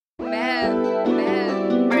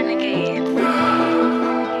Renegade.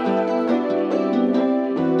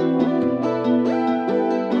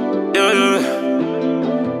 Yeah,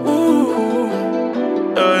 yeah. Ooh.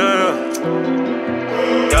 Yeah, yeah,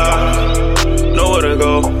 yeah. Nowhere to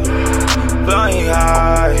go. Flying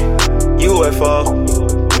high.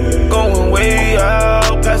 U.F.0. Going way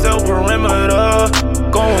out, past the perimeter.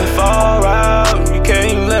 Going far out, you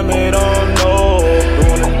can't let me on, no.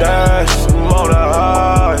 Doing the dash, I'm on the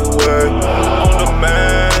highway. On the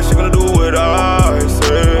man, she gonna do what I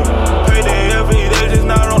say. Payday every day, just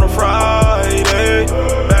not on a Friday.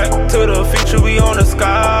 Back to the future, we on the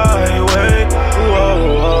skyway. Whoa,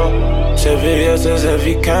 whoa. Chevy SS,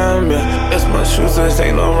 heavy camera. It's my shoes, this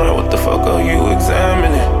ain't no run. What the fuck are you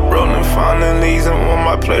examining? Rolling finalities and on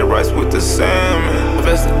my playwrights with the salmon.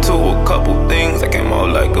 Invested into a couple things, I came out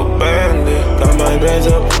like a bandit. Got my bands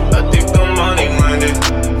up, I think the money landed.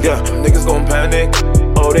 Yeah, niggas gon' panic.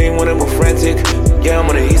 Oh, they wanna move frantic. Yeah, I'm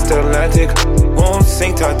on the East Atlantic. Won't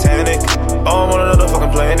sink Titanic. Oh, I'm on another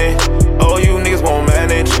fucking planet. Oh, you niggas won't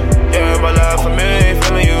manage. Yeah, my life for me, ain't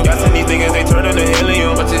feeling you. Got some these niggas, they turn into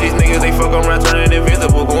helium. Bunch of these niggas, they fuck around, turning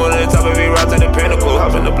invisible. Going to the top of every route to the pinnacle.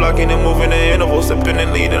 Hopping the block and then moving the interval. Sipping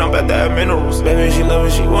and leading, I'm about to have minerals. Baby, she love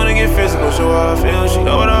it, she wanna get physical. Show how I feel, she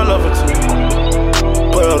know what I love her to.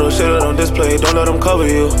 Put all those shit on display, don't let them cover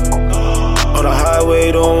you. On the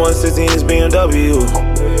highway, doing 160 in this BMW.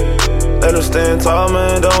 Let them stand tall,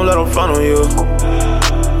 man, don't let them front on you.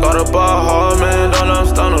 Got a bar hard, man, don't let them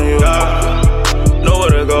stun on you. Yeah.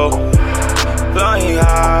 Nowhere to go. Flying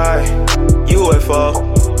high,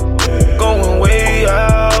 U.F.0. Going way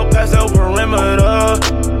out, past the perimeter.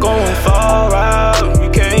 Going far out, you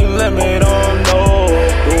can't let me on, no.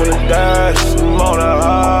 Doing the dash, I'm on the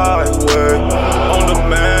highway. On the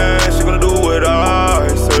man, she gonna do what I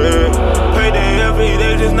say. Payday every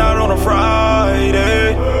day, just not on a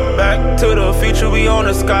Friday. Back to the future, we on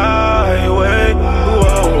the skyway.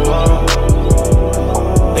 Whoa, whoa.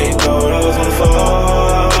 They thought I was gonna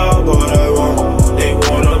fall, but I won't. They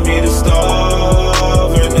wanted me to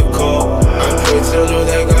starve in the cold. I pray to Lord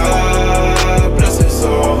that God bless his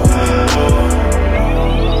soul.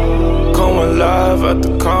 Come alive at the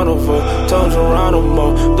carnival, told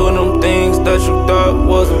Geronimo, doing them things that you thought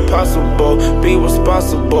was impossible. Be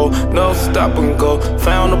responsible, no stop and go.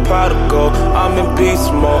 Found a pot of gold, I'm in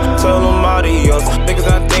beast mode. Tell them adios, niggas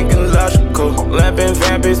not thinking logical. Lamping,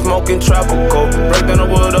 vamping, smoking tropical. Break down the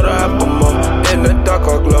wood of the Alamo. In the dark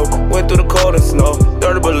I glow, went through the cold and snow.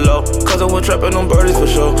 30 below, cause I was trapping on birdies for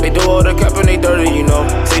sure. They do all the capping, they dirty, you know.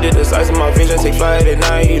 See the size of my vision, take flight at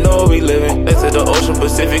night, you know we living. Next to the ocean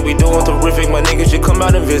Pacific, we doing terrific. My niggas should come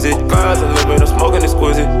out and visit. God's a limit, I'm smoking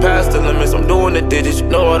exquisite. Past the limits, I'm doing the digits. You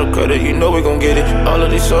know all the credit, you know we gon' get it. All of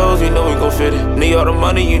these shows, you know we gon' fit it. Need all the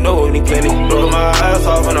money, you know we need plenty. Broke my ass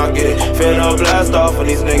off and I get it. Finna blast off on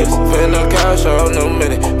these niggas. Finna cash out in a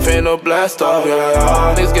minute. Finna blast off,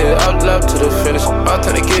 yeah. Niggas get out left to the finish. By the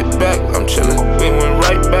time they get back, I'm chillin'. We went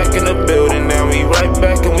right back in the building. Now we right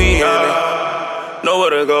back and we in it.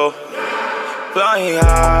 Nowhere to go. Flying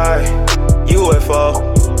high,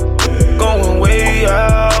 U.F.0. Going way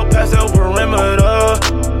out, past the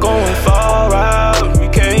perimeter. Going far out, you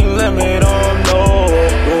can't let me on, no.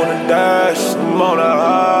 Doing the dash, I'm on the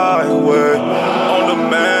highway. On the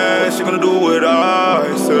man, she gonna do what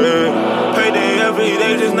I say. Payday every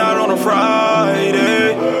day, just not on a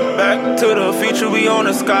Friday. Back to the future, we on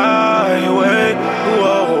the skyway.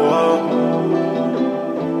 Whoa, whoa.